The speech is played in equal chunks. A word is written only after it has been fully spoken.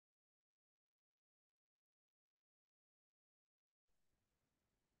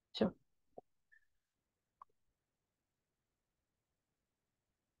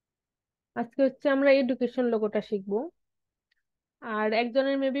আজকে হচ্ছে আমরা এডুকেশন লোগোটা শিখবো। আর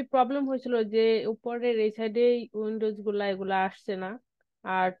একজনের মেবি প্রবলেম হয়েছিল যে উপরের এই সাইডে উইন্ডোজ গুলা এগুলা আসছে না।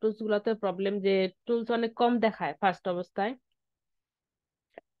 আর টুলস গুলাতে প্রবলেম যে টুলস অনেক কম দেখায় ফার্স্ট অবস্থায়।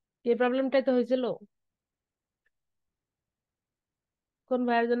 এই প্রবলেমটাই তো হয়েছিল। কোন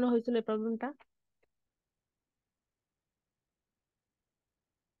ভাইয়ের জন্য হয়েছিল এই প্রবলেমটা?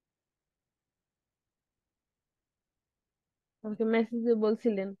 আমাকে মেসেজে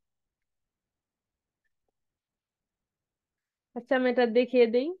বলছিলেন। আচ্ছা, আমি এটা দেখিয়ে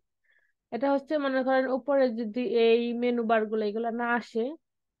দেই। এটা হচ্ছে মনে করেন উপরে যদি এই মেনু বার গুলো এগুলো না আসে,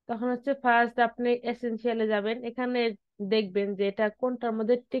 তখন হচ্ছে ফার্স্ট আপনি এসেনশিয়ালে যাবেন। এখানে দেখবেন যে এটা কোনটার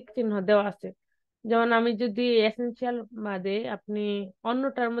মধ্যে টিক চিহ্ন দেওয়া আছে। যেমন আমি যদি এসেনশিয়াল বাদে আপনি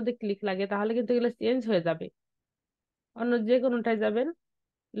অন্যটার মধ্যে ক্লিক লাগে, তাহলে কিন্তু এগুলো চেঞ্জ হয়ে যাবে। অন্য যে কোনোটায় যাবেন,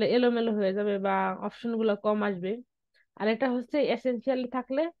 এলোমেলো হয়ে যাবে বা অপশন গুলো কম আসবে। আর এটা হচ্ছে এসেনশিয়ালি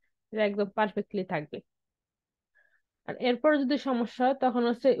থাকলে এটা একদম পারফেক্টলি থাকবে। আর এরপর যদি সমস্যা হয় তখন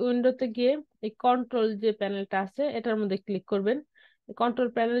হচ্ছে উইন্ডোতে গিয়ে এই কন্ট্রোল যে প্যানেলটা আছে এটার মধ্যে ক্লিক করবেন। কন্ট্রোল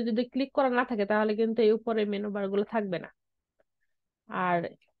প্যানেলে যদি ক্লিক করা না থাকে তাহলে কিন্তু এই উপরে মেনু বার গুলো থাকবে না। আর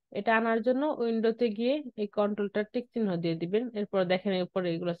এটা আনার জন্য উইন্ডোতে গিয়ে এই কন্ট্রোলটা টিক চিহ্ন দিয়ে দিবেন, এরপর দেখেন এই উপরে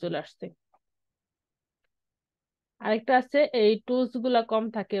এগুলো চলে আসছে। আরেকটা আছে এই টুলস গুলা কম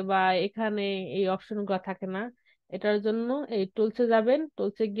থাকে বা এখানে এই অপশন গুলা থাকে না। এটার জন্য এই টুলসে যাবেন,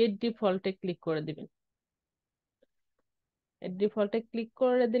 টুলসে গিয়ে ডিফল্টে ক্লিক করে দিবেন। ডিফল্টে ক্লিক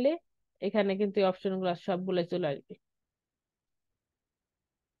করে দিলে এখানে কিন্তু এই অপশন গুলা সবগুলো চলে আসবে।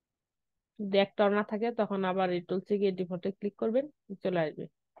 যদি একটাও না থাকে তখন আবার এই টুলসে গিয়ে ডিফল্টে ক্লিক করবেন, চলে আসবে।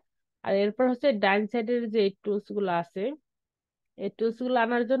 আর এরপর হচ্ছে ডাইন সাইডের যে টুলস গুলো আছে, এই টুলস গুলো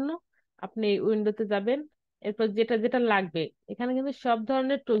আনার জন্য আপনি উইন্ডোতে যাবেন। এরপর যেটা যেটা লাগবে, এখানে কিন্তু সব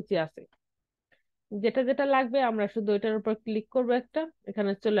ধরনের টুলসই আছে। যেটা যেটা লাগবে আমরা শুধু ওইটার উপর ক্লিক করব একটা,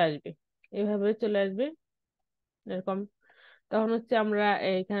 এখানে চলে আসবে। এইভাবে চলে আসবে এরকম। তখন হচ্ছে আমরা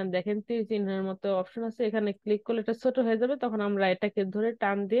এখানে দেখেন তীর চিহ্নের মতো অপশন আছে, এখানে ক্লিক করলে এটা ছোট হয়ে যাবে, তখন আমরা এটাকে ধরে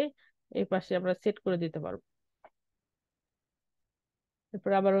টান দিয়ে এই পাশে আমরা সেট করে দিতে পারবো।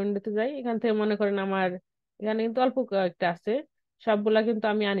 এরপর আবার উইন্ডোতে যাই, এখান থেকে মনে করেন আমার এখানে কিন্তু অল্প কয়েকটা আছে। সবগুলা কিন্তু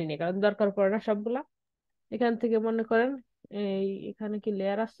আমি আনিনি, কারণ দরকার পড়ে না সবগুলা। এখান থেকে মনে করেন এই এখানে কি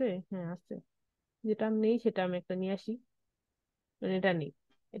লেয়ার আছে? হ্যাঁ আছে। যেটা আমি নেই সেটা আমি একটা নিয়ে আসি। মানে এটা নেই।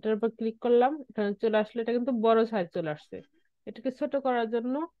 এটার উপর ক্লিক করলাম, এখানে চলে আসলে এটা কিন্তু বড় সাইজ চলে আসছে। এটাকে ছোট করার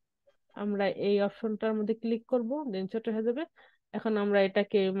জন্য আমরা এই অপশনটার মধ্যে ক্লিক করব, দেন ছোট হয়ে যাবে। এখন আমরা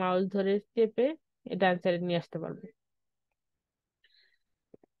এটাকে মাউস ধরে চেপে ডান সাইডে নিয়ে আসতে পারবো।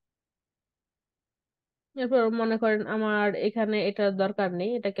 এরপর মনে করেন আমার এখানে এটা দরকার নেই,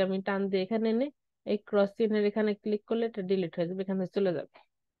 এটাকে আমি টান দিয়ে এখানে এনে এই ক্রস চিহ্নের এখানে ক্লিক করলে এটা ডিলিট হয়ে যাবে, এখানে চলে যাবে।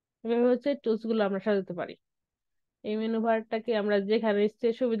 এভাবে হচ্ছে টুলস গুলো আমরা সাজাতে পারি। এই মেনু বারটাকে আমরা যেখানে ইচ্ছে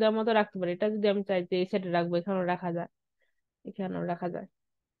সুবিধা মতো রাখতে পারি। এটা যদি আমি চাই যে এই সাইডে রাখবো, এখানেও রাখা যায়, এখানেও রাখা যায়।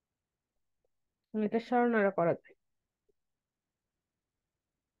 এটা সরানোর করা যায়।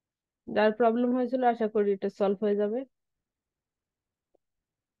 যার প্রবলেম হয়েছিল আশা করি এটা সলভ হয়ে যাবে।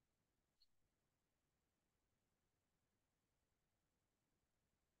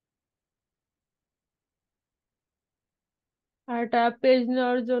 আর এটা পেজ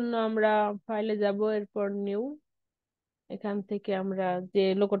নেওয়ার জন্য আমরা ফাইলে যাব, এরপর নিউ। এখান থেকে আমরা যে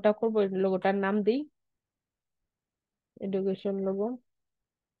লোগোটা করবো লোগোটার নাম দিই এডুকেশন লোগো।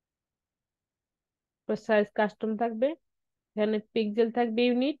 সাইজ কাস্টম থাকবে, এখানে পিক্সেল থাকবে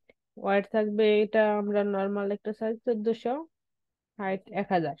ইউনিট, ওয়াইড থাকবে এটা আমরা নর্মাল একটা সাইজ 1400, হাইট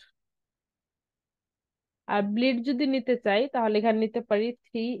 1000। আর ব্লিড যদি নিতে চাই তাহলে এখানে নিতে পারি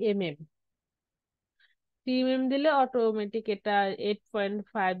 3 mm। 3 mm দিলে অটোমেটিক এটা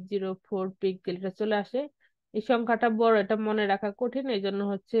 8.504 পিক্সেল এটা চলে আসে। এই সংখ্যাটা বড়, এটা মনে রাখা কঠিন, এই জন্য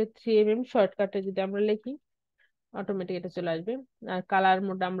হচ্ছে 3 mm শর্টকাটে যদি আমরা লিখি অটোমেটিক এটা চলে আসবে। আর কালার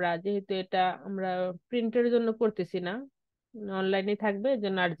মোড আমরা যেহেতু এটা আমরা প্রিন্টের জন্য করতেছি না, অনলাইনে থাকবে, এর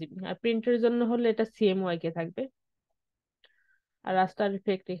জন্য RGB। আর প্রিন্টের জন্য হলে এটা CMYK কে থাকবে। আর রাস্টার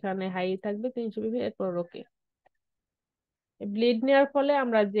ইফেক্ট এখানে হাই থাকবে 300 ppi, এরপর ওকে। ব্লিড নেওয়ার ফলে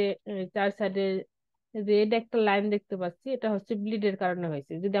আমরা যে চার সাইডে রেড একটা লাইন দেখতে পাচ্ছি, এটা হচ্ছে ব্লিডের কারণে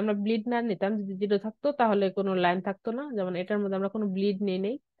হয়েছে। যদি আমরা ব্লিড না নিতাম, যদি জিরো থাকতো তাহলে কোনো লাইন থাকতো না। যেমন এটার মধ্যে আমরা কোনো ব্লিড নেই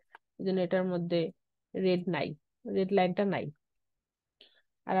নেই, এই জন্য এটার মধ্যে রেড নাই, রেড লাইনটা নাই।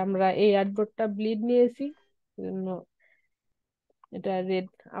 আর আমরা এই আর্টবোর্ডটা ব্লিড নিয়েছি, জন্য এটা রেড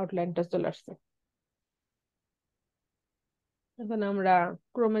আউটলাইনটা চলে আসছে। এখন আমরা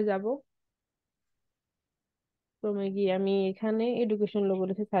ক্রোমে যাব। ক্রোমে গিয়ে আমি এখানে এডুকেশন লোগো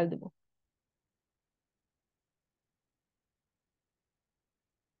লিখে ছাড় দেবো।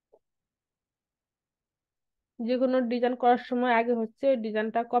 যে কোনো ডিজাইন করার সময় আগে হচ্ছে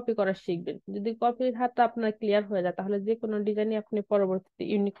ডিজাইনটা কপি করা শিখবেন। যদি কপির হাতটা আপনার ক্লিয়ার হয়ে যায় তাহলে যে কোনো ডিজাইনই আপনি পরবর্তীতে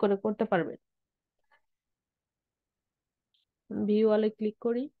ইউনিক করে করতে পারবেন। ভিউ অলে ক্লিক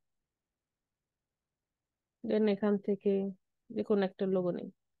করি, দেন এখান থেকে যে কোনো একটা লোগো নেই,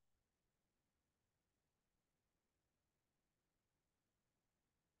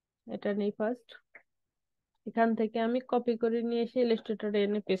 এটা নেই ফার্স্ট। এখান থেকে আমি কপি করে নিয়ে এসে ইলাস্ট্রেটরে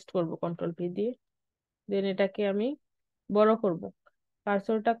এনে পেস্ট করব কন্ট্রোল ভি দিয়ে। দেন এটাকে আমি বড় করব,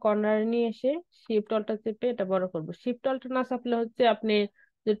 কার্সরটা কর্নারে নিয়ে এসে শিফট অল্টা চেপে এটা বড় করব। শিফট অল্টা না চাপলে হচ্ছে আপনি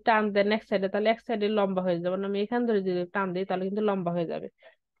যদি টান দেন এক সাইডে তাহলে এক সাইডে লম্বা হয়ে যাবে, আমি এখান ধরে যদি টান দিই তাহলে কিন্তু লম্বা হয়ে যাবে।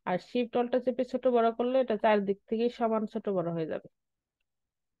 আর শিফট অল্টা চেপে ছোট বড় করলে এটা চারদিক থেকেই সমান ছোট বড় হয়ে যাবে।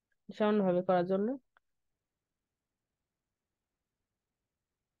 সমান ভাবে করার জন্য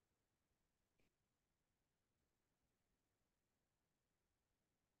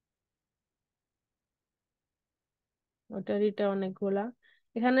ওটার এটা অনেকগুলা।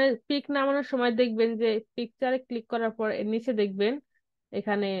 এখানে পিক নামানোর সময় দেখবেন যে পিকচারে ক্লিক করার পর এর নিচে দেখবেন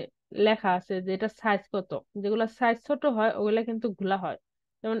এখানে লেখা আছে যে এটা সাইজ কত। যেগুলো সাইজ ছোট হয় ওগুলা কিন্তু ঘোলা হয়।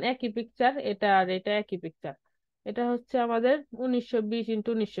 যেমন একই পিকচার এটা আর এটা একই পিকচার, এটা হচ্ছে আমাদের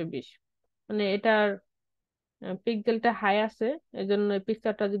 1920x1920, মানে এটার পিক্সেলটা হাই আছে। এই জন্য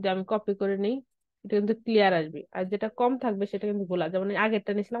পিকচারটা যদি আমি কপি করে নিই এটা কিন্তু ক্লিয়ার আসবে, আর যেটা কম থাকবে সেটা কিন্তু ঘোলা। যেমন এই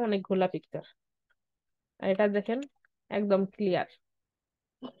আগেরটা নিয়েছিলাম অনেক ঘোলা পিকচার, আর এটা দেখেন একদম ক্লিয়ার।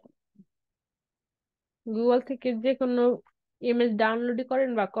 গুগল থেকে যে কোনো ইমেজ ডাউনলোড করেন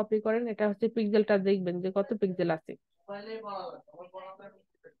বা কপি করেন, এটা হচ্ছে পিক্সেলটা দেখবেন যে কত পিক্সেল আছে।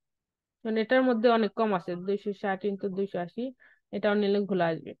 মানে এটার মধ্যে অনেক কম আছে, 260x280, এটাও নিলে ঘোলা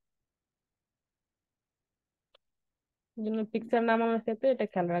আসবে। এই জন্য পিকচার নামানোর ক্ষেত্রে এটা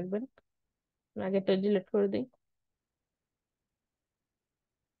খেয়াল রাখবেন। আগে এটা ডিলিট করে দিই।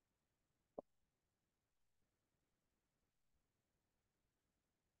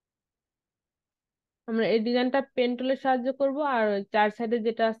 আমরা এই ডিজাইনটা পেন টুলের সাহায্য করব, আর ওই চার সাইডে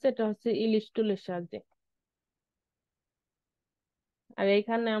যেটা আছে এটা হচ্ছে ইলিশ টুলের সাহায্যে। আর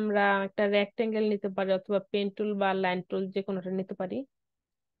এখানে আমরা একটা রেক্টেঙ্গেল নিতে পারি অথবা পেন টুল বা লাইন টুল যে কোনোটা নিতে পারি।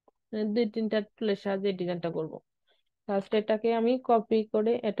 মানে দুই তিনটা টুলের সাহায্যে ডিজাইনটা করব। ফার্স্ট এটাকে আমি কপি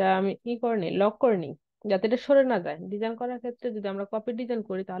করে এটা আমি ই করে নিই, লক করে নিই, যাতে এটা সরে না যায়। ডিজাইন করার ক্ষেত্রে যদি আমরা কপি ডিজাইন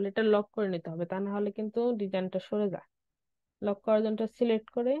করি তাহলে এটা লক করে নিতে হবে, তা না হলে কিন্তু ডিজাইনটা সরে যায়। লক করার জন্য সিলেক্ট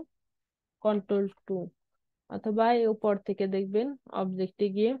করে কন্ট্রোল 2, অথবা এই উপর থেকে দেখবেন অবজেক্টে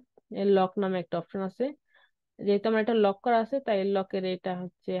গিয়ে লক নামে একটা অপশন আছে। যেহেতু আমার এটা লক করা আছে তাই লকের এটা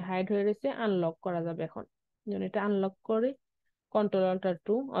হচ্ছে হাইড হয়ে গেছে, আনলক করা যাবে এখন। যেমন এটা আনলক করে কন্ট্রোল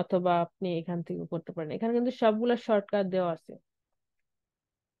 2, অথবা আপনি এখান থেকে করতে পারেন। এখানে কিন্তু সবগুলো শর্টকাট দেওয়া আছে।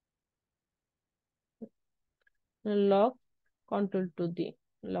 লক কন্ট্রোল 2 দিয়ে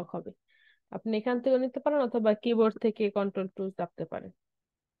লক হবে। আপনি এখান থেকে নিতে পারেন অথবা কিবোর্ড থেকে কন্ট্রোল 2 চাপতে পারেন,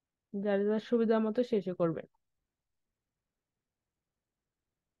 যার যার সুবিধা মতো শেষে করবেন।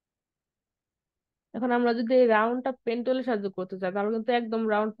 এখন আমরা যদি এই রাউন্ডটা পেন টুলের সাহায্যে করতে চাই তাহলে কিন্তু একদম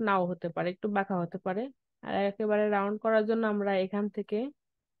রাউন্ড নাও হতে পারে, একটু বাঁকা হতে পারে। আর একেবারে রাউন্ড করার জন্য আমরা এখান থেকে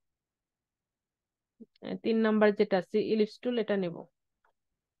 3 নাম্বার যেটা আছে ইলিপস টুল এটা নেব।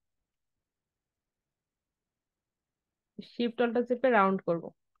 শিফট অল্টা চেপে রাউন্ড করব।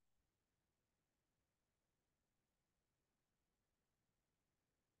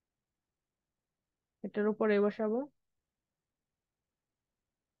 এটার উপরে বসাবো।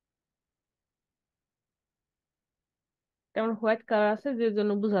 তেমন হোয়াইট কালার আছে যে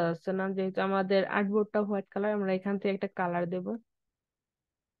জন্য বোঝা যাচ্ছে না, যেহেতু আমাদের আর্টবোর্ডটা হোয়াইট কালার আমরা এখান থেকে একটা কালার দেব।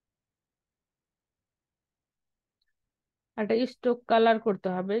 আর একটা স্টোক কালার করতে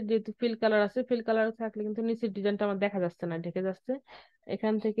হবে, যেহেতু ফিল কালার আছে, ফিল কালার থাকলে কিন্তু নিচের ডিজাইনটা আমার দেখা যাচ্ছে না, ঢেকে যাচ্ছে।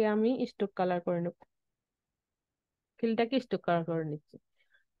 এখান থেকে আমি স্টোক কালার করে নেব, ফিলটাকে স্টোক কালার করে নিচ্ছি।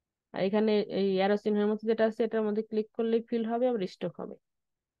 আর এখানে এই অ্যারো চিহ্নের মধ্যে যেটা আছে এটার মধ্যে ক্লিক করলেই ফিল হবে আবার স্টোক হবে।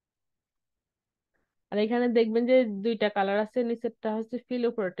 আর এখানে দেখবেন যে দুইটা কালার আছে, নিচেরটা হচ্ছে ফিল,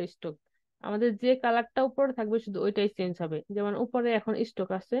 উপরেরটা স্টোক। আমাদের যে কালারটা উপরে থাকবে শুধু ওইটাই চেঞ্জ হবে। যেমন উপরে এখন স্টোক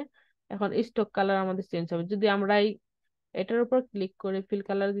আছে, এখন স্টোক কালার আমাদের চেঞ্জ হবে। যদি আমরা এটার উপর ক্লিক করে ফিল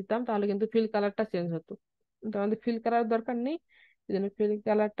কালার দিতাম তাহলে কিন্তু ফিল কালারটা চেঞ্জ হতো, কিন্তু আমাদের ফিল কালার দরকার নেই। এই জন্য ফিল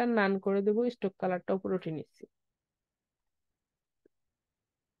কালারটা নান করে দেবো, স্টোক কালারটা উপরে উঠিয়ে নিচ্ছি।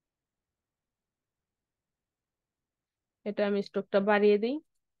 এটা আমি স্টোকটা বাড়িয়ে দিই,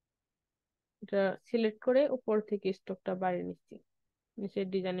 এটা সিলেক্ট করে উপর থেকে স্টোকটা বাড়িয়ে নিচ্ছি নিচের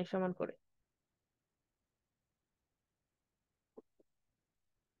ডিজাইনের সমান করে।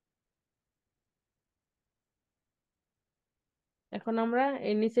 এখন আমরা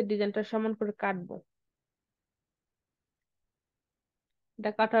এই নিচের ডিজাইনটা সমান করে কাটবো।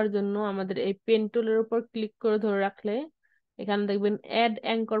 এটা কাটার জন্য আমাদের এই পেন টুলের উপর ক্লিক করে ধরে রাখলে এখানে দেখবেন অ্যাড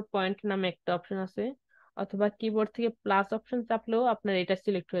অ্যাঙ্কর পয়েন্ট নামে একটা অপশন আছে, অথবা কিবোর্ড থেকে প্লাস অপশন চাপলেও আপনার এটা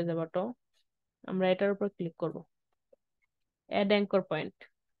সিলেক্ট হয়ে যাবে অটো। আমরা এটার উপর ক্লিক করব, অ্যাড অ্যাঙ্কর পয়েন্ট।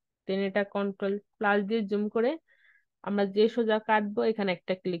 দেন এটা কন্ট্রোল প্লাস দিয়ে জুম করে আমরা যে সোজা কাটবো এখানে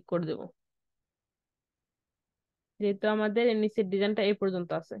একটা ক্লিক করে দেব, যেহেতু আমাদের এর নিচের ডিজাইনটা এই পর্যন্ত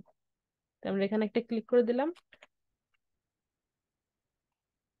আছে। তো আমরা এখানে একটা ক্লিক করে দিলাম।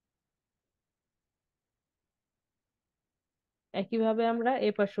 একইভাবে আমরা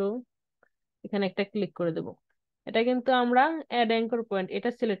এই পাশেও এখানে একটা ক্লিক করে দেব। এটা কিন্তু আমরা অ্যাড অ্যাঙ্কর পয়েন্ট এটা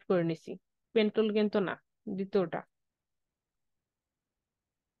সিলেক্ট করে নিছি, পেন টুল কিন্তু না, দ্বিতীয়টা।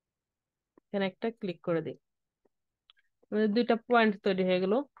 এখানে একটা ক্লিক করে দিই, আমাদের দুইটা পয়েন্ট তৈরি হয়ে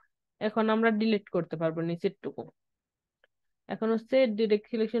গেল। এখন আমরা ডিলিট করতে পারবো নিচের টুকু। এখন হচ্ছে ডিরেক্ট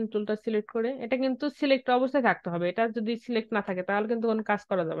সিলেকশন টুলটা সিলেক্ট করে, এটা কিন্তু সিলেক্ট অবস্থায় থাকতে হবে, এটা যদি সিলেক্ট না থাকে তাহলে কিন্তু কোনো কাজ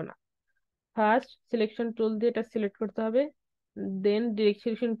করা যাবে না। ফার্স্ট সিলেকশন টুল দিয়ে এটা সিলেক্ট করতে হবে, দেন ডিরেক্ট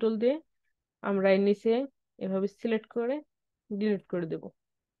সিলেকশন টুল দিয়ে আমরা এর নিচে এভাবে সিলেক্ট করে ডিলিট করে দেব।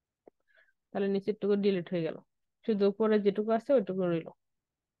 তাহলে নিচের টুকু ডিলিট হয়ে গেল, শুধু উপরে যেটুকু আছে ওইটুকু রইল।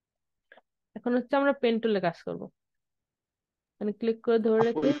 এখন হচ্ছে আমরা পেন টুলে কাজ করব, মানে ক্লিক করে ধরে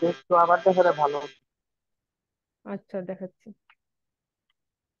আপু রেখে। এটা একটু আবার দেখালে ভালো হতো। আচ্ছা দেখাচ্ছি।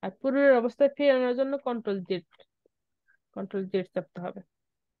 আর পূর্বের অবস্থায় ফিরে আনার জন্য কন্ট্রোল জেড চাপতে হবে।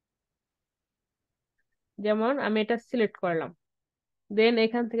 যেমন আমি এটা সিলেক্ট করলাম, দেন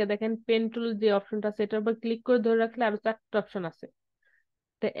এখান থেকে দেখেন পেন টুল যে অপশনটা আছে এটার উপর ক্লিক করে ধরে রাখলে আরো চারটে অপশন আছে।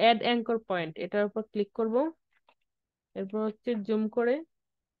 তো অ্যাড অ্যাঙ্কর পয়েন্ট এটার উপর ক্লিক করব, এরপর হচ্ছে জুম করে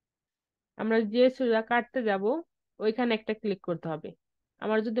আমরা যে সোজা কাটতে যাব ওইখানে একটা ক্লিক করতে হবে।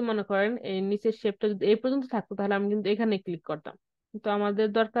 আমার যদি মনে করেন এই নিচের শেপটা যদি এই পর্যন্ত থাকতো তাহলে আমি কিন্তু এখানে ক্লিক করতাম, কিন্তু আমাদের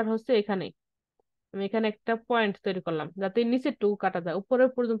দরকার হচ্ছে এখানে। আমি এখানে একটা পয়েন্ট তৈরি করলাম যাতে নিচের টুকু কাটা যায়, উপরের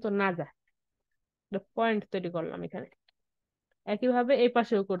পর্যন্ত না যায়। পয়েন্ট তৈরি করলাম এখানে। একইভাবে এই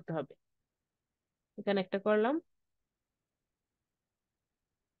পাশেও করতে হবে, এখানে একটা করলাম।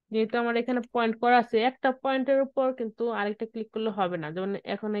 যেহেতু আমার এখানে পয়েন্ট করা আছে, একটা পয়েন্টের উপর কিন্তু আরেকটা ক্লিক করলে হবে না, যেমন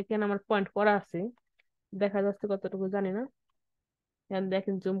এখন এখানে আমার পয়েন্ট করা আছে, দেখা যাচ্ছে কতটুকু জানি না। এখানে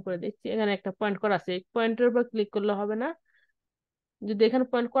দেখেন জুম করে দিচ্ছি, এখানে একটা পয়েন্ট করা আছে, এই পয়েন্টের উপর ক্লিক করলে হবে না। যদি এখানে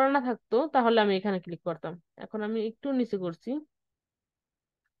পয়েন্ট করা না থাকতো তাহলে আমি এখানে ক্লিক করতাম। এখন আমি একটু নিচে করছি,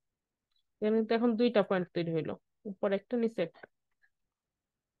 এখানে কিন্তু এখন দুইটা পয়েন্ট তৈরি হইলো, উপর একটা নিচে একটা।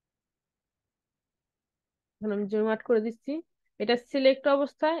 এখন আমি জুম আউট করে দিচ্ছি। এটা সিলেক্ট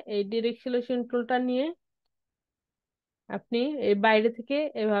অবস্থায় এই ডিরেক্ট সিলেকশন টুলটা নিয়ে আপনি এই বাইরে থেকে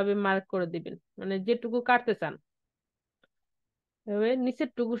এভাবে মার্ক করে দিবেন, মানে যেটুকু কাটতে চান। এভাবে নিচের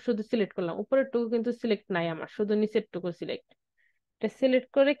টুকু শুধু সিলেক্ট করলাম, উপরের টুকু কিন্তু সিলেক্ট নাই আমার, শুধু নিচের টুকু সিলেক্ট। এটা সিলেক্ট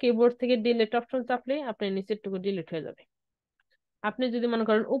করে কিবোর্ড থেকে ডিলিট অপশন চাপলে আপনার নিচের টুকু ডিলিট হয়ে যাবে। আপনি যদি মনে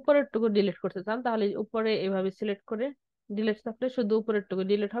করেন উপরের টুকু ডিলিট করতে চান তাহলে উপরে এভাবে সিলেক্ট করে ডিলিট চাপলে শুধু উপরের টুকু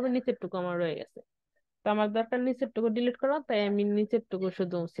ডিলিট হবে, নিচের টুকু আমার রয়ে গেছে। তো আমার দরকার নিচের টুকু ডিলিট করা, তাই আমি নিচের টুকু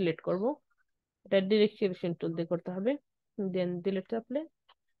শুধু সিলেক্ট করব। এটা ডিরেক্ট সিলেকশন টুল দিয়ে করতে হবে, দেন ডিলিট চাপলে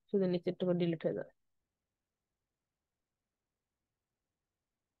শুধু নিচের টুকু ডিলিট হয়ে যাবে।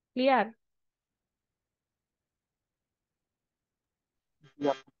 ক্লিয়ার? জি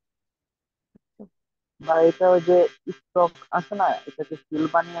আপু। বা এটা ওই যে স্টক আছে না, এটাকে ফিল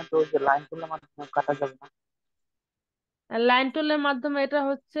বানিয়ে তো ওই যে লাইন তুলার মাধ্যমে কাটা যাবে না? লাইন টুলের মাধ্যমে এটা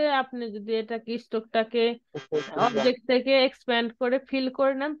হচ্ছে আপনি যদি এটাকে স্ট্রোকটাকে এটা একটু দেন। অবজেক্ট থেকে এক্সপ্যান্ড করে ফিল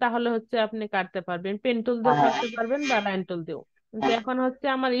করে নেন তাহলে হচ্ছে আপনি কাটতে পারবেন, পেন টুল দিয়েও হ্যাঁ কাটতে পারবেন বা লাইন টুল দিয়েও। কিন্তু হ্যাঁ, এখন হচ্ছে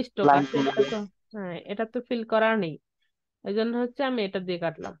আমার স্ট্রোক লাইন আছে, তুলে এটা দিয়ে। তো হ্যাঁ এটা তো ফিল করা নেই, এই জন্য হচ্ছে আমি এটা দিয়ে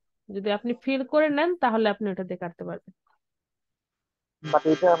কাটলাম। যদি আপনি ফিল করে নেন তাহলে আপনি ওটা দিয়ে কাটতে পারবেন। বাট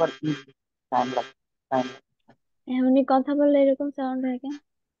এটা আবার ইজি, টাইম লাগে, টাইম এমনি কথা বললে এরকম সাউন্ড হয় কেন?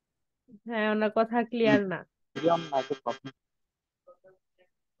 হ্যাঁ ওনার কথা ক্লিয়ার না, মিডিয়াম নাইটে প্রবলেম।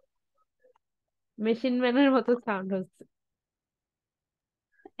 মেশিন ম্যানের মতো সাউন্ড হচ্ছে।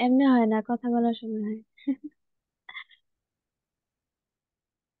 এমনি হয় না, কথা বলার সময় হয়।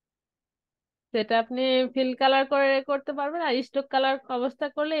 সেটা আপনি ফিল কালার করে করতে পারবেন, আর স্ট্রোক কালার অবস্থা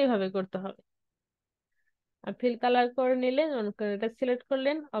করলে এইভাবে করতে হবে। আর ফিল কালার করে নিলে মনে করেন এটা সিলেক্ট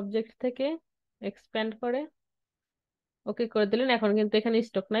করলেন অবজেক্ট থেকে এক্সপ্যান্ড করে ওকে করে দিলেন, এখন কিন্তু এখানে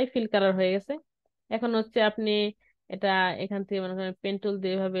স্টক নাই, ফিল কালার হয়ে গেছে। এখন হচ্ছে আপনি এটা এখান থেকে মনে করেন পেন টুল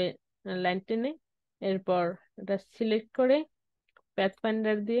দিয়ে এভাবে লাইন টেনে এরপর এটা সিলেক্ট করে প্যাথ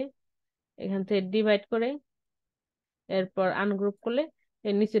ফাইন্ডার দিয়ে এখান থেকে ডিভাইড করে এরপর আনগ্রুপ করলে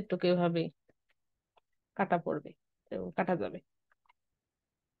এর নিচের টুকু এভাবে কাটা পড়বে এবং কাটা যাবে।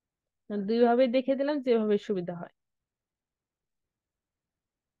 দুই ভাবে দেখে দিলাম যেভাবে সুবিধা হয়।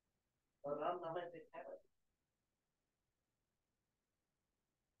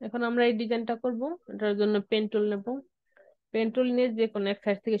 এখন আমরা এই ডিজাইনটা করব, এটার জন্য পেন টুল নেব। পেন টুল নিয়ে যে কোনো এক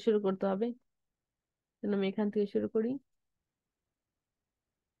সাইড থেকে শুরু করতে হবে। জন্য আমি এখান থেকে শুরু করি।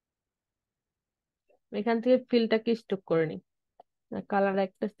 এখান থেকে ফিলটাকে স্টক করে নিই, কালার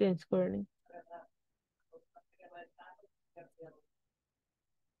একটা চেঞ্জ করে নিই।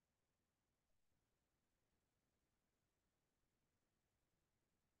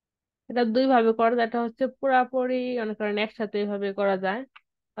 এটা দুই ভাবে করা যায়, এটা হচ্ছে পুরাপুরি অনেক কারণে একসাথে এভাবে করা যায়,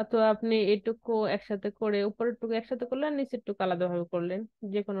 অথবা আপনি এটুকু একসাথে করে উপরের টুকু একসাথে করলেন, নিচের টুকু আলাদা ভাবে করলেন,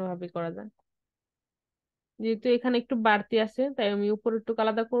 যে কোনো ভাবে করা যায়। যেহেতু এখানে একটু বাড়তি আছে তাই আমি উপরের টুকু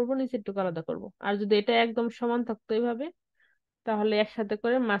আলাদা করব, নিচের টুকু আলাদা করব। আর যদি এটা একদম সমান থাকতো এইভাবে, তাহলে একসাথে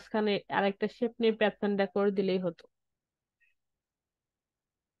করে মাঝখানে আরেকটা শেপ নিয়ে প্যাটার্নটা করে দিলেই হতো।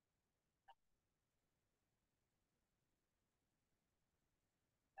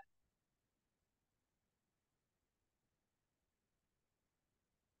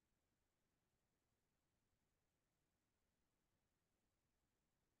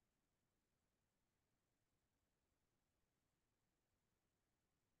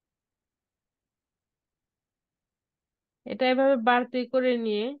 এটা এভাবে বাড়তি করে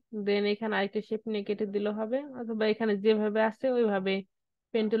নিয়ে দেন এখানে আরেকটা শেপ নিয়ে কেটে দিলে হবে, অথবা এখানে যেভাবে আছে ওইভাবে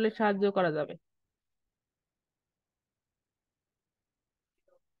পেন টুলের সাহায্য করা যাবে।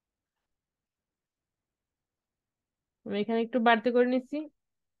 আমি এখানে একটু বাড়তি করে নিচ্ছি।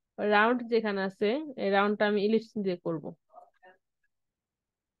 রাউন্ড যেখানে আছে এই রাউন্ডটা আমি ইলিপস দিয়ে করব।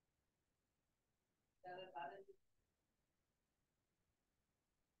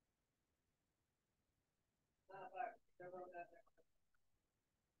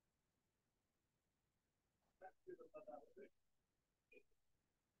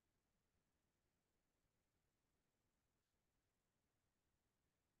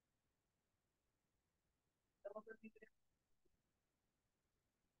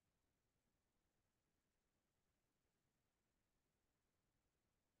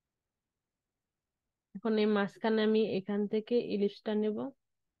 এখন এই মাঝখানে আমি এখান থেকে ইলিপসটা নেব,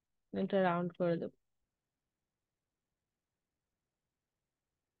 এটা রাউন্ড করে দেব।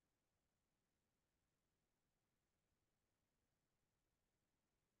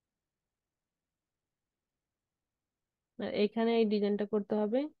 আর এখানে এই ডিজাইনটা করতে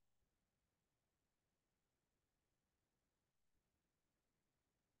হবে।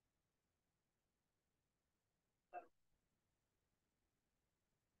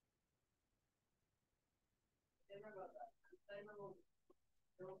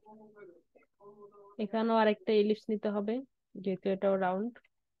 এখানেও আরেকটা ইলিপস নিতে হবে, যেহেতু এটাও রাউন্ড।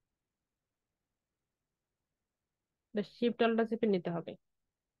 শিফট অল্টা চেপে নিতে হবে।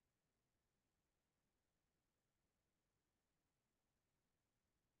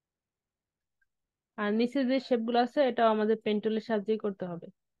 আর নিচে যে শেপ গুলো আছে এটাও আমাদের পেন টুলের সাহায্যেই করতে হবে।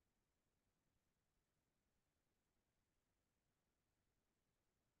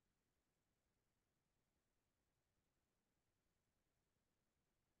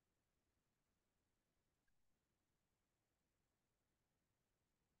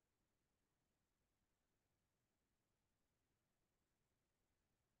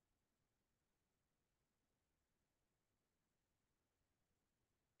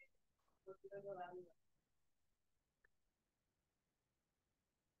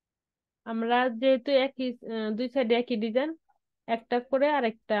 আমরা যেহেতু একই দুই সাইডে একই ডিজাইন, একটা করে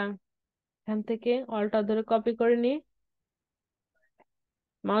আরেকটা এখান থেকে অল্টা ধরে কপি করে নিয়ে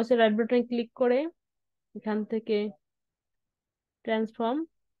মাউসের রাইট বাটন ক্লিক করে এখান থেকে ট্রান্সফর্ম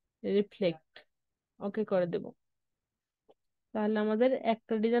রিফ্লেক্ট ওকে করে দেব। তাহলে আমাদের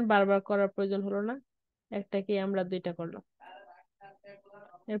একটা ডিজাইন বারবার করার প্রয়োজন হলো না, একটাকে আমরা দুইটা করলাম।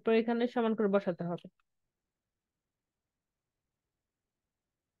 এরপর এখানে সমান করে বসাতে হবে।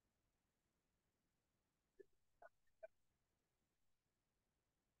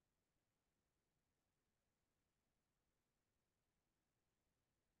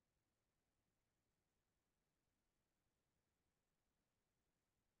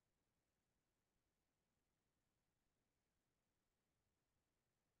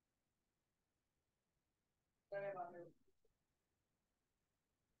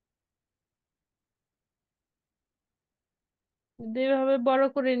 যদি এভাবে বড়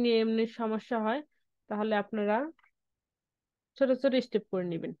করে নিয়ে এমনি সমস্যা হয়, তাহলে আপনারা ছোট ছোট স্টেপ করে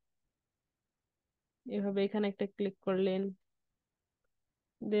নেবেন। এভাবে এখানে একটা ক্লিক করলেন,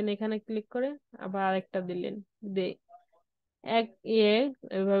 দেন এখানে ক্লিক করে আবার আরেকটা দিলেন, দে এক ইয়ে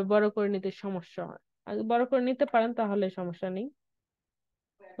এভাবে বড় করে নিতে সমস্যা হয়। আর যদি বড় করে নিতে পারেন তাহলে সমস্যা নেই।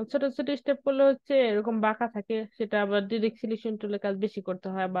 ছোট ছোট স্টেপ করলে হচ্ছে এরকম বাঁকা থাকে, সেটা আবার ডিরেক্ট সিলেকশন টুলে কাজ বেশি করতে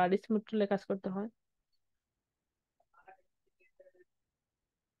হয় বা স্মুথ টুলে কাজ করতে হয়।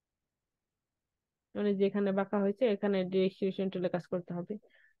 মানে যেখানে বাঁকা হয়েছে এখানে ডিরেকশন টুলে কাজ করতে হবে।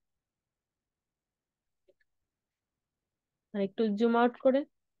 আর একটু জুম আউট করে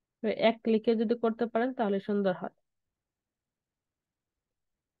এক ক্লিকে যদি করতে পারেন তাহলে সুন্দর হয়।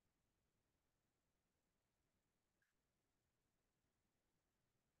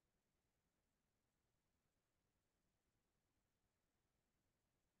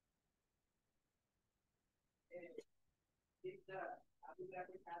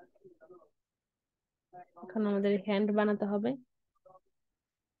 এখন আমাদের হ্যান্ড বানাতে হবে।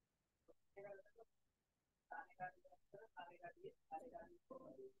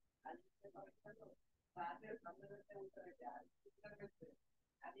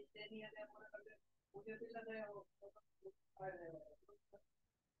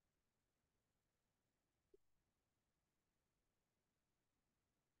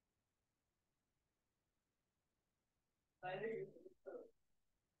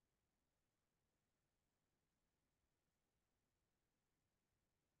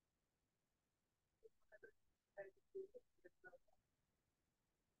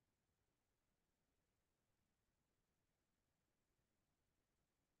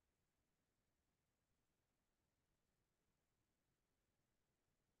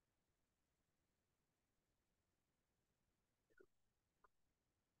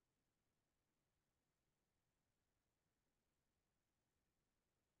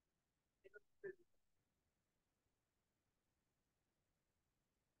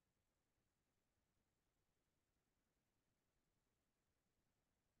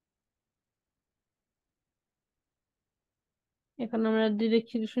 এখন আমরা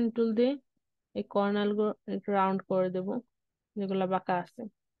ডিরেকশন টুল দিয়ে এই কর্নার গুলো একটু রাউন্ড করে দেব, যেগুলো বাঁকা আছে।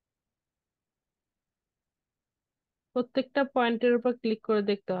 প্রত্যেকটা পয়েন্টের উপর ক্লিক করে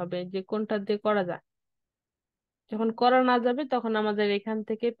দেখতে হবে যে কোনটা দিয়ে করা যায়। যখন করা না যাবে তখন আমাদের এখান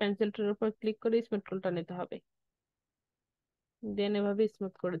থেকে পেন্সিল টুলের উপর ক্লিক করে স্মুথ টুলটা নিতে হবে, দেন এভাবে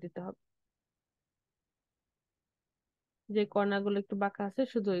স্মুথ করে দিতে হবে। যে কর্নার গুলো একটু বাঁকা আছে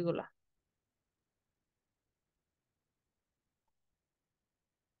শুধু ওইগুলা।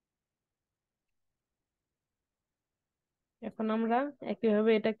 এখন আমরা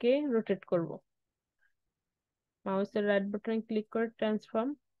একইভাবে এটাকে রোটেট করব। মাউসের রাইট বাটনে ক্লিক করে ট্রান্সফর্ম,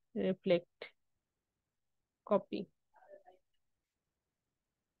 রিফ্লেক্ট, কপি।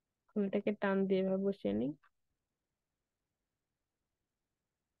 এটাকে টান দিয়ে এভাবে বসিয়ে নিই।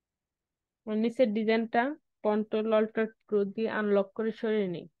 আর নিচের ডিজাইনটা কন্ট্রোল অল্ট প্রো দিয়ে আনলক করে সরিয়ে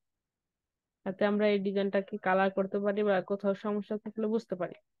নিই, যাতে আমরা এই ডিজাইনটাকে কালার করতে পারি বা কোথাও সমস্যা থাকলে বুঝতে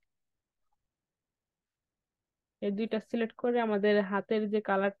পারি। এই দুইটা সিলেক্ট করে আমাদের হাতের যে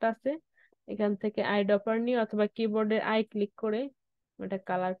কালারটা আছে এখান থেকে আই ড্রপার নিয়ে অথবা কিবোর্ডের আই ক্লিক করে এটা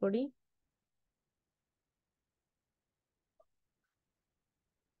কালার করি।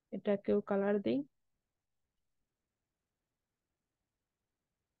 এটাকেও কালার দিই।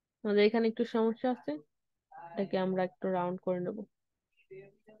 আমাদের এখানে একটু সমস্যা আছে, এটাকে আমরা একটু রাউন্ড করে নেব।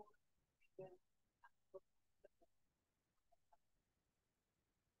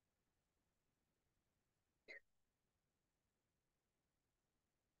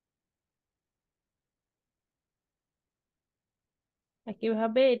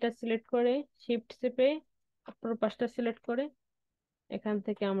 একইভাবে এটা সিলেক্ট করে শিফট চেপে অপর পাশটা সিলেক্ট করে এখান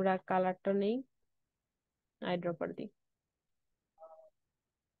থেকে আমরা কালারটা নেই, আই ড্রপার দিই।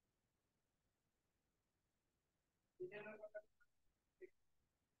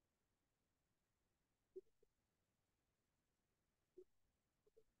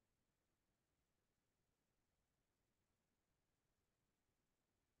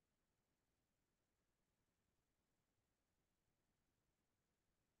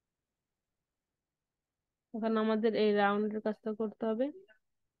 এখন আমাদের এই রাউন্ডের কাজটা করতে হবে।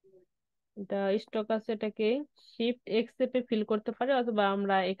 এটা স্টক আছে, এটাকে শিফট এক্স চেপে ফিল করতে পারি অথবা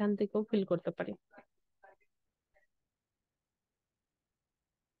আমরা এখান থেকেও ফিল করতে পারি।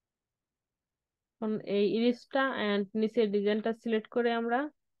 এখন এই ইরিসটা এন্ড নিচের ডিজাইনটা সিলেক্ট করে আমরা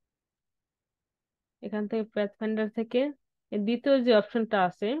এখান থেকে প্যাথ ফাইন্ডার থেকে এই দ্বিতীয় যে অপশনটা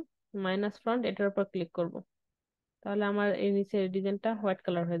আছে মাইনাস ফ্রন্ট, এটার উপর ক্লিক করব। তাহলে আমার এই নিচের ডিজাইনটা হোয়াইট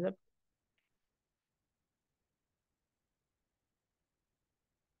কালার হয়ে যাবে।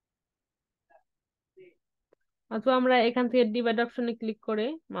 অথবা আমরা এখান থেকে ডিভাইড অপশনে ক্লিক করে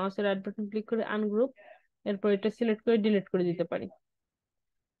মাউসের রাইট বাটন ক্লিক করে আনগ্রুপ, এরপর এটা সিলেক্ট করে ডিলিট করে দিতে পারি।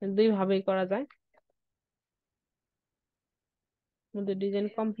 দুই ভাবেই করা যায়। আমাদের ডিজাইন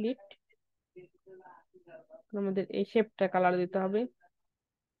কমপ্লিট। আমাদের এই শেপটা কালার দিতে হবে।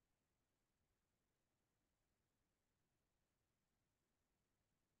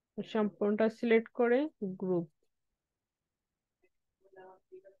 সম্পূর্ণটা সিলেক্ট করে গ্রুপ,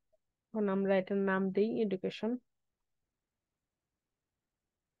 এখন আমরা এটার নাম দিই এডুকেশন।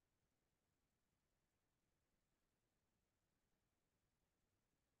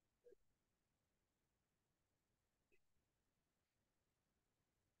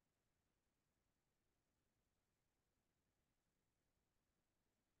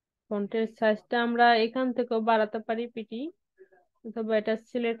 ফন্টের সাইজটা আমরা এখান থেকেও বাড়াতে পারি পিটি, অথবা এটা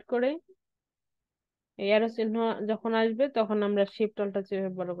সিলেক্ট করে এই অ্যারো চিহ্ন যখন আসবে তখন আমরা শিফট অল্টার চেপে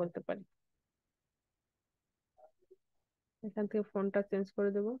বড় করতে পারি। এখান থেকে ফন্টটা চেঞ্জ করে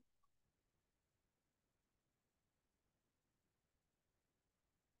দেব।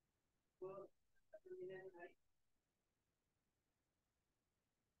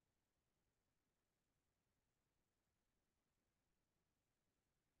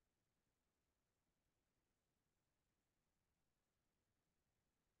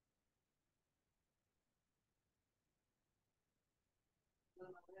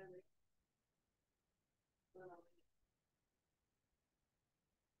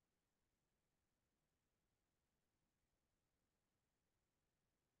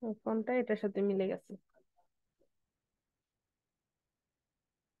 ফন্টটা এটার সাথে মিলে গেছে।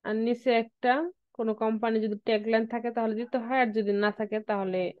 আর নিচে একটা কোনো কোম্পানি যদি ট্যাগলাইন থাকে তাহলে দিতে হয়, আর যদি না থাকে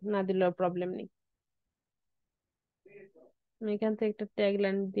তাহলে না দিলেও প্রবলেম নেই। আমি এখান থেকে একটা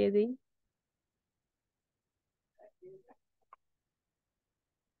ট্যাগলাইন দিয়ে দিই।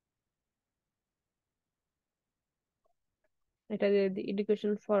 এটা দিয়ে দিই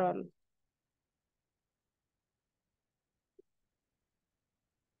education for all.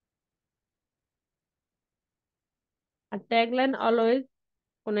 R tagline always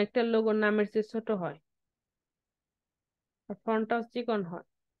কোন একটা লোগোর নামের চেয়ে ছোট হয়, আর ফন্টটাও চিকন হয়।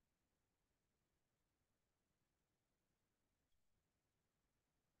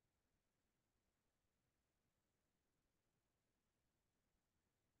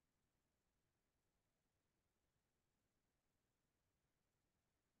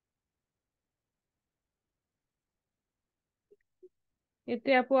 এতে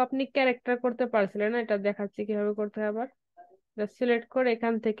আপু আপনি ক্যারেক্টার করতে পারছিলেন না, এটা দেখাচ্ছি কিভাবে করতে হয়। আবার এটা সিলেক্ট করে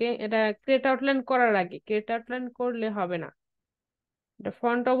এখান থেকে এটা ক্রিয়েট আউটলাইন করার আগে, ক্রিয়েট আউটলাইন করলে হবে না, এটা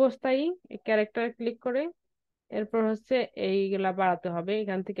ফন্ট অবস্থায় ক্যারেক্টার ক্লিক করে এরপর হচ্ছে এইগুলা বাড়াতে হবে।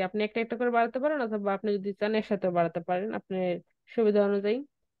 এখান থেকে আপনি একটা একটা করে বাড়াতে পারেন, অথবা আপনি যদি চান একসাথে বাড়াতে পারেন আপনার সুবিধা অনুযায়ী।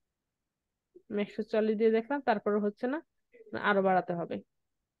 আমি 140 দিয়ে দেখলাম, তারপরে হচ্ছে না, আরো বাড়াতে হবে।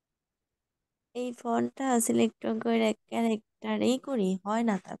 এই ফন্টটা সিলেক্ট করে ক্যারেক্টারেই করি হয়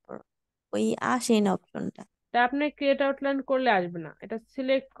না, তারপর ওই আসে না অপশনটা। তা আপনি ক্রিয়েট আউটলাইন করলে আসবে না, এটা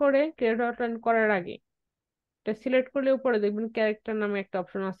সিলেক্ট করে ক্রিয়েট আউটলাইন করার আগে এটা সিলেক্ট করলে উপরে দেখবেন ক্যারেক্টার নামে একটা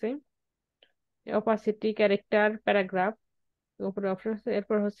অপশন আছে, অপাসিটি, ক্যারেক্টার, প্যারাগ্রাফ, উপরে অপশন আছে।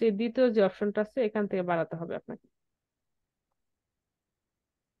 এরপর হচ্ছে দ্বিতীয় যে অপশনটা আছে এখান থেকে বাড়াতে হবে আপনাকে।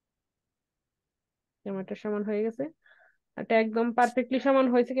 যেমনটা সমান হয়ে গেছে, এটা একদম পারফেক্টলি সমান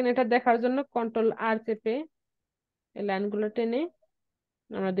হয়েছে কিনা এটা দেখার জন্য কন্ট্রোল আর চেপে এই লাইনগুলো টেনে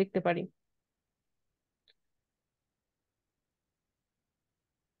আমরা দেখতে পারি।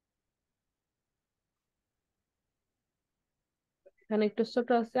 এখানে একটু ছোট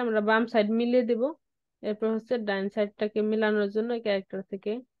আছে, আমরা বাম সাইড মিলিয়ে দেব। এরপর হচ্ছে ডান সাইডটাকে মিলানোর জন্য ক্যারেক্টার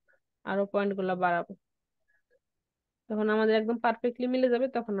থেকে আরো পয়েন্ট গুলা বাড়াবো। যখন আমাদের একদম পারফেক্টলি মিলে যাবে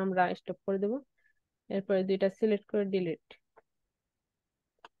তখন আমরা স্টপ করে দেব। এরপরে দুইটা সিলেক্ট করে ডিলিট।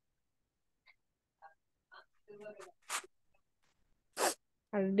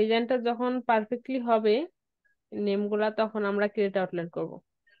 আর ডিজাইনটা যখন পারফেক্টলি হবে নেম গুলা, তখন আমরা ক্রিয়েট আউটলাইন করব,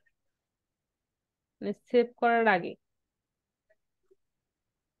 মানে সেভ করার আগে।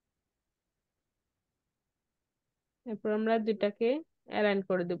 এরপর আমরা দুইটাকে অ্যালাইন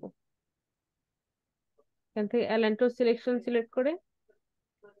করে দেব। এখান থেকে অ্যালাইন টু সিলেকশন সিলেক্ট করে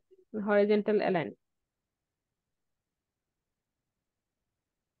হরিজন্টাল অ্যালাইন।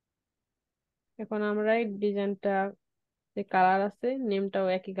 এখন আমরা এই ডিজাইনটা যে কালার আছে নেমটাও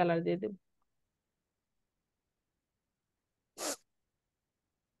একই কালার দিয়ে দেব।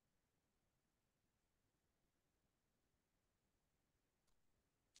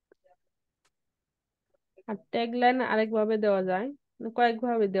 আর ট্যাগলাইন আরেকভাবে দেওয়া যায়, মানে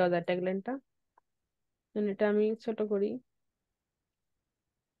কয়েকভাবে দেওয়া যায় ট্যাগলাইনটা। এটা আমি ছোট করি।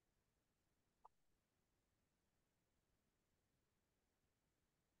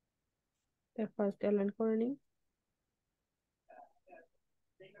 ফার্স্ট অ্যালাইন করে নিই।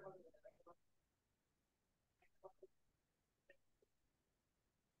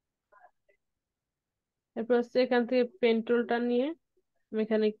 এরপর হচ্ছে এখান থেকে পেন টুলটা নিয়ে আমি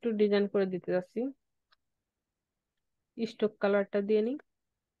এখানে একটু ডিজাইন করে দিতে যাচ্ছি। স্টোক কালারটা দিয়ে নিই।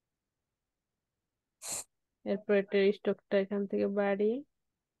 এরপর এটার স্টোকটা এখান থেকে বাড়িয়ে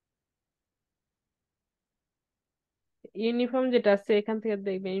ইউনিফর্ম যেটা আছে এখান থেকে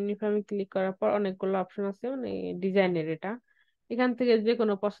দেখবেন, ইউনিফর্মে ক্লিক করার পর অনেকগুলো অপশন আছে, মানে ডিজাইনের এটা। এখান থেকে যে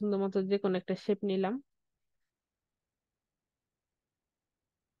কোনো পছন্দ মতো যে কোনো একটা শেপ নিলাম,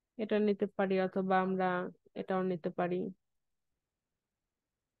 এটা নিতে পারি, অথবা আমরা এটাও নিতে পারি।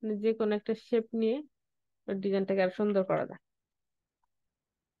 মানে যে কোনো একটা শেপ নিয়ে ডিজাইনটাকে আরো সুন্দর করা যায়।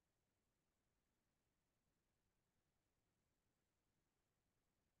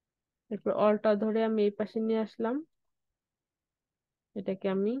 এরপর অলটা ধরে আমি এই পাশে নিয়ে আসলাম, এটাকে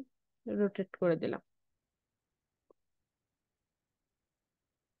আমি রোটেট করে দিলাম।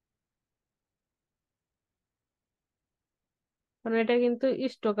 কারণ এটা কিন্তু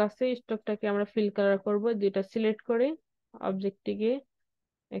স্টক আছে, স্টকটাকে আমরা ফিল কালার করব, যেটা সিলেক্ট করে অবজেক্টে গিয়ে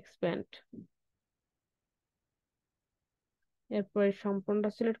এক্সপ্যান্ড, এরপর সম্পূর্ণটা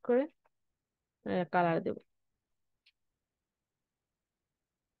সিলেক্ট করে কালার দেব।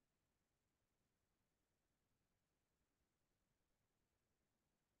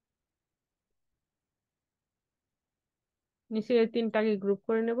 নিচে এই তিনটাকে গ্রুপ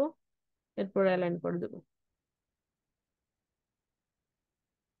করে নেব, এরপর অ্যালাইন করে দেব।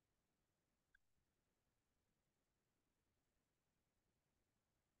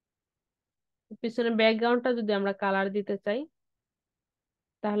 পিছনে ব্যাকগ্রাউন্ডটা যদি আমরা কালার দিতে চাই,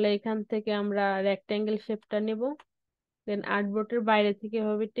 তাহলে এখান থেকে আমরা রেক্টাঙ্গেল শেপটা নেব, দেন আর্টবোর্ডের বাইরে থেকে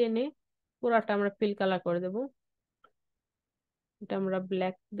এভাবে টেনে পুরাটা আমরা ফিল কালার করে দেব। এটা আমরা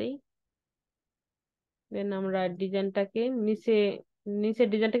ব্ল্যাক দেই, দেন আমরা ডিজাইনটাকে নিচে, নিচে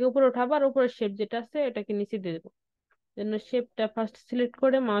ডিজাইনটাকে উপরে উঠাবো, আর উপরের শেপ যেটা আছে এটাকে নিচে দিয়ে দেবো। জন্য শেপটা ফার্স্ট সিলেক্ট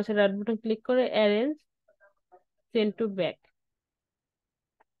করে মাউসের রাইট বাটন ক্লিক করে অ্যারেঞ্জ সেন্ড টু ব্যাক,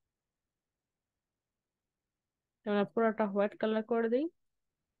 আমরা পুরোটা হোয়াইট কালার করে দিই।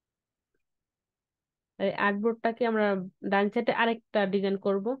 এই আর্টবোর্ডটাকে আমরা ডান সাইডে আরেকটা ডিজাইন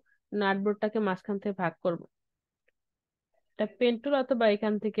করব, আর্টবোর্ডটাকে মাঝখান থেকে ভাগ করব। এটা পেন টুল অথবা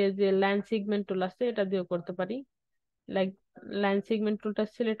এখান থেকে যে লাইন সিগমেন্ট টুল আছে এটা দিয়েও করতে পারি। লাইক লাইন সিগমেন্ট টুলটা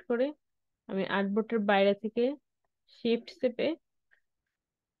সিলেক্ট করে আমি আর্টবোর্ডের বাইরে থেকে শিফট চেপে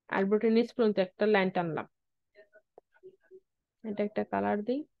আর্টবোর্ডের নিচ পর্যন্ত একটা লাইন টানলাম। এটা একটা কালার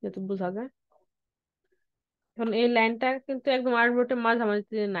দিই যাতে বোঝা যায়। এখন এই লাইনটা কিন্তু একদম আর্টবোর্ডের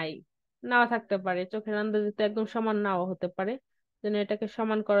মাঝামাঝি নাই, নাও থাকতে পারে, চোখের আন্দাজে তো একদম সমান নাও হতে পারে। জন্য এটাকে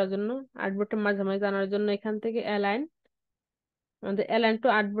সমান করার জন্য, আর্টবোর্ডের মাঝামাঝি আনার জন্য এখান থেকে অ্যালাইন, আমাদের অ্যালাইন টু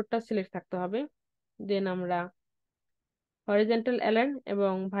আর্টবোর্ডটা সিলেক্ট থাকতে হবে। দেন আমরা হরিজন্টাল অ্যালাইন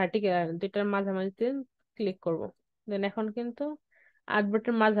এবং ভার্টিক্যাল অ্যালাইন দুইটার মাঝামাঝিতে ক্লিক করব। দেন এখন কিন্তু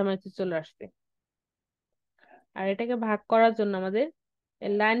আর্টবোর্ডের মাঝামাঝি চলে আসছে। আর এটাকে ভাগ করার জন্য আমাদের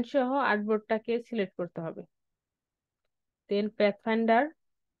লাইন সহ আর্টবোর্ডটাকে সিলেক্ট করতে হবে। দেন প্যাথফাইন্ডার,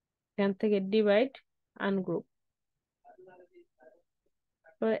 এখান থেকে divide, ungroup,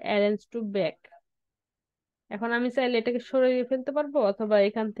 arrange to back. এখন আমি চাইলে এটাকে সরিয়ে ফেলতে পারবো, অথবা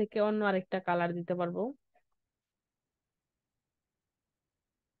এখান থেকে অন্য আরেকটা কালার দিতে পারবো।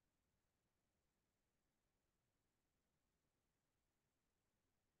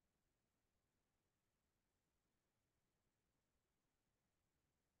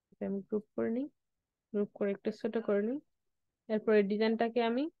 এটা আমি গ্রুপ করে নিই, গ্রুপ করে একটু ছোট করে নিই। এরপর এই ডিজাইনটাকে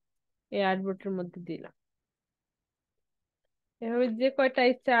আমি এই আর্টবোর্ডের মধ্যে দিলাম। এভাবে যে কয়টা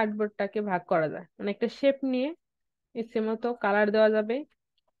ইচ্ছা আর্টবোর্ডটাকে ভাগ করা যায়, মানে একটা শেপ নিয়ে ইচ্ছে মতো কালার দেওয়া যাবে।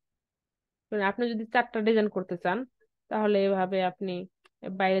 মানে আপনি যদি 4টা ডিজাইন করতে চান, তাহলে এভাবে আপনি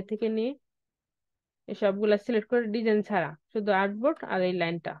বাইরে থেকে নিয়ে এই সবগুলা সিলেক্ট করে ডিজাইন ছাড়া শুধু আর্টবোর্ড আর এই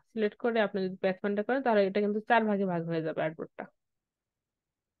লাইনটা সিলেক্ট করে আপনি যদি প্যাচমেন্টটা করেন, তাহলে এটা কিন্তু 4 ভাগে ভাগ হয়ে যাবে আর্টবোর্ডটা।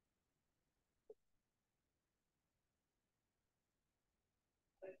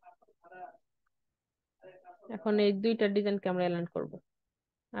 এখন এই দুইটা ডিজাইনকে আমরা অ্যালাইন করব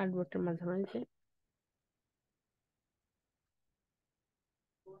আর্টবোর্ডের মাঝামাঝি।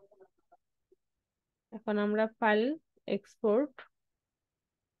 এখন আমরা ফাইল এক্সপোর্ট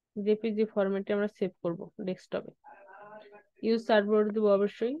জেপিজি ফরম্যাটে আমরা সেভ করব ডেস্কটপে। ইউজ আর্টবোর্ড দেবো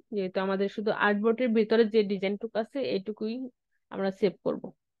অবশ্যই, যেহেতু আমাদের শুধু আর্টবোর্ডের ভিতরে যে ডিজাইনটুকু আছে এইটুকুই আমরা সেভ করব।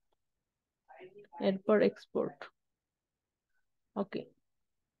 এরপর এক্সপোর্ট, ওকে।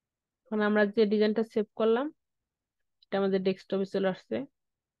 এখন আমরা যে ডিজাইনটা সেভ করলাম এটা আমাদের ডেস্কটপে চলে আসছে।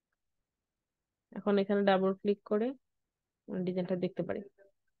 এখন এখানে ডাবল ক্লিক করে ডিজাইনটা দেখতে পারি।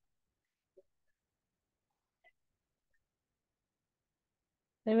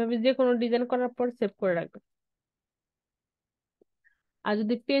 এইভাবে যে কোনো ডিজাইন করার পর সেভ করে রাখবেন। আর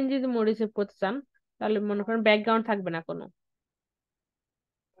যদি পেন যদি মোডে সেভ করতে চান, তাহলে মনে করেন ব্যাকগ্রাউন্ড থাকবে না কোনো,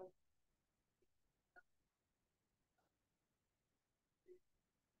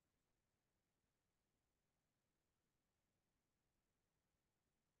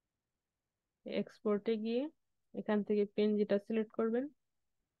 এক্সপোর্টে গিয়ে এখান থেকে পিএনজিটা সিলেক্ট করবেন,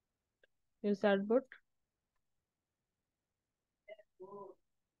 use artboard,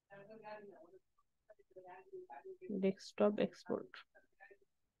 desktop export.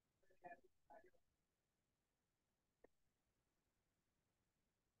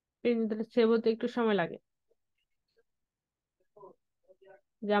 পিএনজিটা save হতে একটু সময় লাগে।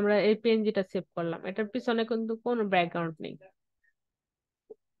 যে আমরা এই পিএনজিটা সেভ করলাম, এটার পিছনে কিন্তু কোনো ব্যাকগ্রাউন্ড নেই,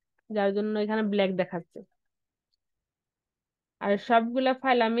 যার জন্য এখানে ব্ল্যাক দেখাচ্ছে। আর সবগুলা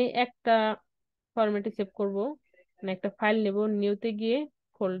ফাইল আমি একটা ফরম্যাটে সেভ করব, মানে একটা ফাইল নেব, নিউতে গিয়ে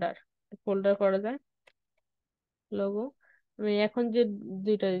ফোল্ডার, ফোল্ডার করা যায় লোগো। আমি এখন যে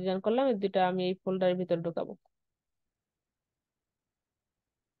দুইটা ডিজাইন করলাম, এই দুইটা আমি এই ফোল্ডারের ভিতর ঢোকাবো।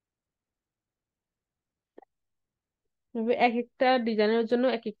 তবে এক একটা ডিজাইনের জন্য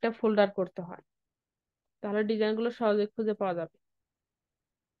এক একটা ফোল্ডার করতে হয়, তাহলে ডিজাইন গুলো সহজে খুঁজে পাওয়া যাবে।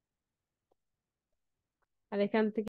 আর এখান থেকে